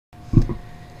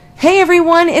Hey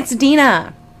everyone, it's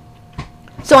Dina.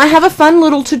 So I have a fun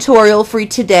little tutorial for you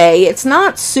today. It's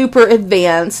not super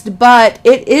advanced, but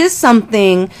it is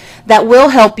something that will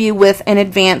help you with an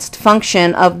advanced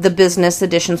function of the Business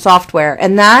Edition software,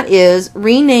 and that is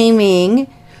renaming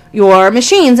your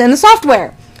machines in the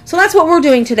software. So that's what we're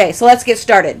doing today. So let's get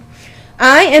started.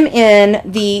 I am in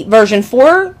the version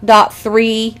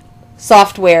 4.3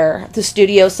 software, the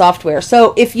Studio software.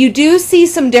 So if you do see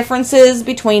some differences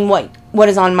between what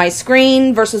is on my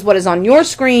screen versus what is on your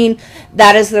screen,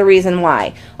 that is the reason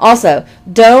why. Also,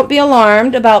 don't be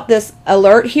alarmed about this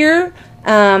alert here.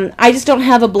 I just don't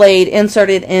have a blade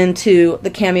inserted into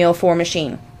the Cameo 4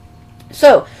 machine.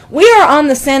 So we are on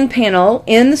the Send panel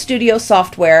in the Studio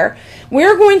software.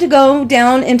 We're going to go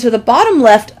down into the bottom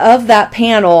left of that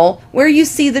panel where you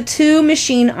see the two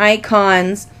machine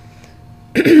icons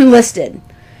listed.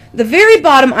 The very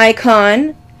bottom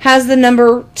icon has the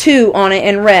number 2 on it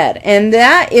in red, and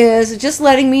that is just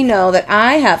letting me know that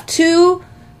I have two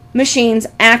machines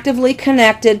actively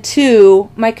connected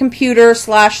to my computer /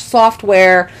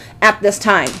 software at this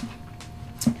time.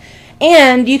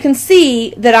 And you can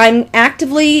see that I'm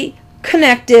actively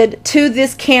connected to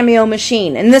this Cameo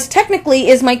machine, and this technically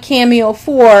is my Cameo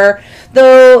 4,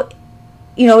 though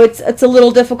you know it's a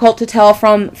little difficult to tell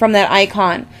from that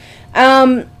icon.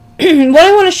 What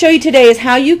I want to show you today is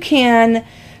how you can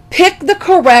pick the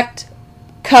correct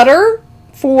cutter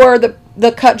for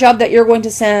the cut job that you're going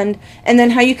to send, and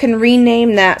then how you can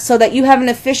rename that so that you have an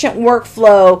efficient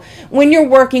workflow when you're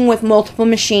working with multiple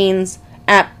machines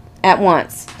at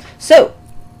once. So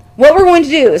what we're going to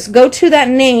do is go to that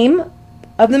name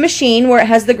of the machine where it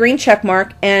has the green check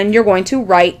mark, and you're going to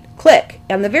right click.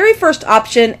 And the very first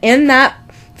option in that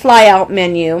flyout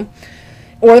menu,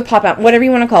 or the pop-out, whatever you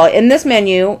want to call it, in this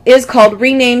menu is called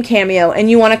Rename Cameo, and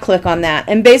you want to click on that.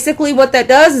 And basically what that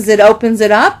does is it opens it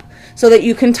up so that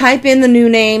you can type in the new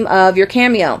name of your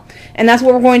Cameo. And that's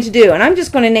what we're going to do. And I'm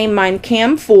just going to name mine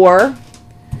Cam 4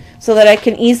 so that I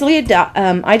can easily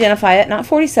identify it, not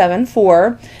 47,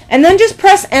 4. And then just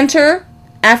press Enter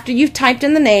after you've typed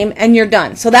in the name, and you're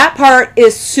done. So that part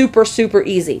is super, super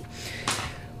easy.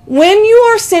 When you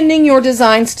are sending your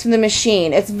designs to the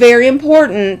machine, it's very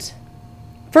important.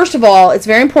 First of all, it's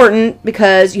very important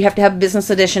because you have to have Business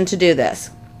Edition to do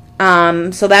this.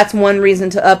 So that's one reason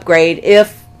to upgrade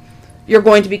if you're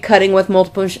going to be cutting with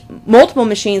multiple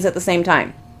machines at the same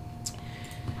time.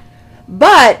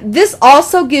 But this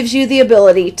also gives you the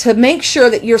ability to make sure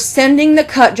that you're sending the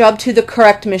cut job to the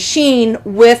correct machine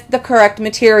with the correct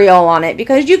material on it,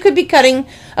 because you could be cutting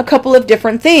a couple of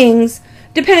different things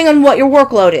depending on what your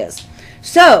workload is.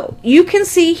 So you can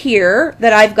see here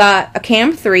that I've got a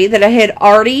Cam 3 that I had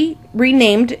already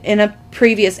renamed in a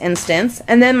previous instance,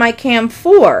 and then my Cam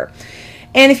 4.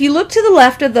 And if you look to the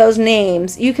left of those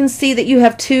names, you can see that you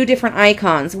have two different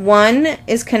icons. One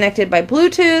is connected by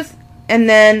Bluetooth, and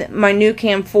then my new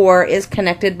Cam 4 is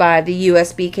connected by the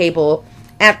USB cable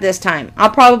at this time.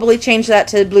 I'll probably change that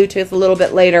to Bluetooth a little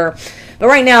bit later, but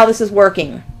right now this is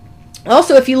working.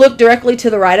 Also, if you look directly to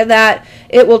the right of that,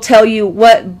 it will tell you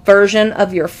what version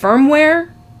of your firmware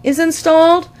is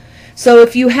installed. So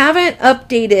if you haven't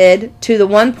updated to the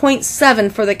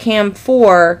 1.7 for the Cam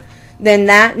 4, then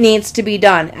that needs to be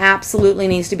done. Absolutely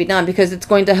needs to be done, because it's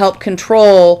going to help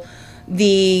control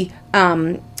the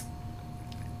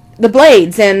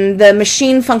blades and the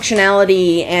machine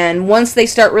functionality. And once they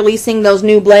start releasing those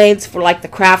new blades for like the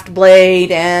craft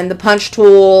blade and the punch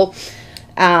tool,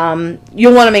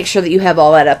 you'll want to make sure that you have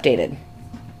all that updated.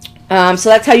 So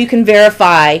that's how you can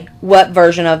verify what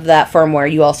version of that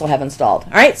firmware you also have installed.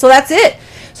 Alright, so that's it.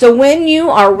 So when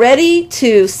you are ready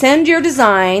to send your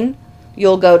design,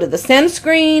 you'll go to the send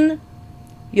screen,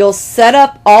 you'll set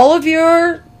up all of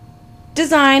your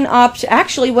design options.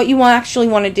 Actually, what you want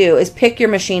to do is pick your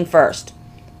machine first.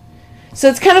 So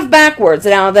it's kind of backwards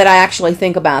now that I actually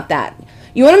think about that.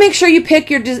 You want to make sure you pick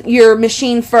your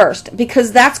machine first,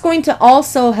 because that's going to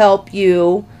also help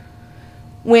you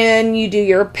when you do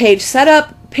your page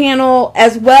setup panel,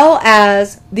 as well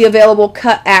as the available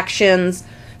cut actions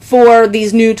for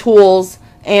these new tools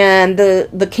and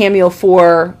the Cameo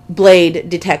 4 blade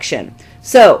detection.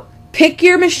 So pick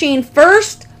your machine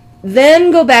first, then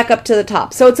go back up to the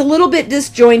top. So it's a little bit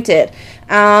disjointed.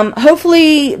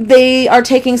 Hopefully they are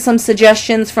taking some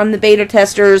suggestions from the beta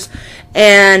testers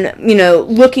and, you know,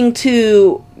 looking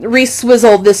to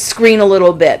re-swizzle this screen a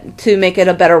little bit to make it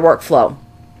a better workflow.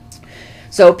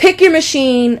 So pick your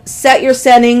machine, set your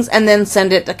settings, and then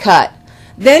send it to cut.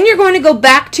 Then you're going to go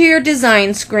back to your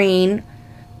design screen.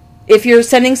 If you're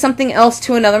sending something else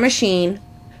to another machine,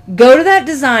 go to that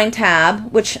design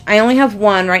tab, which I only have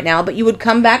one right now, but you would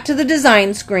come back to the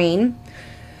design screen.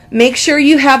 Make sure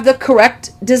you have the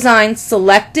correct design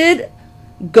selected.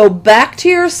 Go back to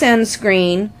your send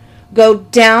screen. Go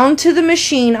down to the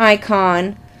machine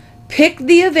icon. Pick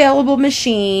the available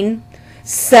machine.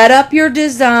 Set up your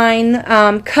design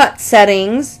cut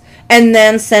settings. And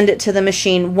then send it to the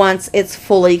machine once it's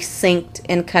fully synced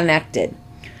and connected.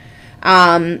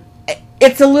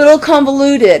 It's a little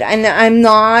convoluted, and I'm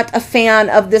not a fan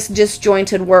of this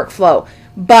disjointed workflow.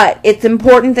 But it's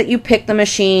important that you pick the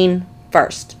machine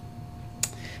first.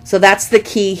 So that's the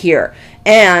key here.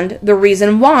 And the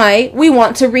reason why we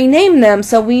want to rename them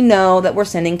so we know that we're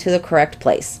sending to the correct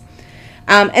place.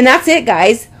 And that's it,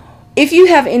 guys. If you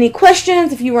have any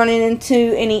questions, if you're running into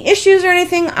any issues or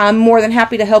anything, I'm more than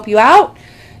happy to help you out.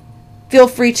 Feel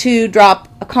free to drop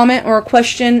a comment or a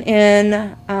question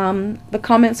in the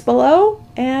comments below.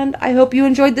 And I hope you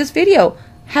enjoyed this video.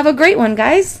 Have a great one,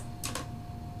 guys.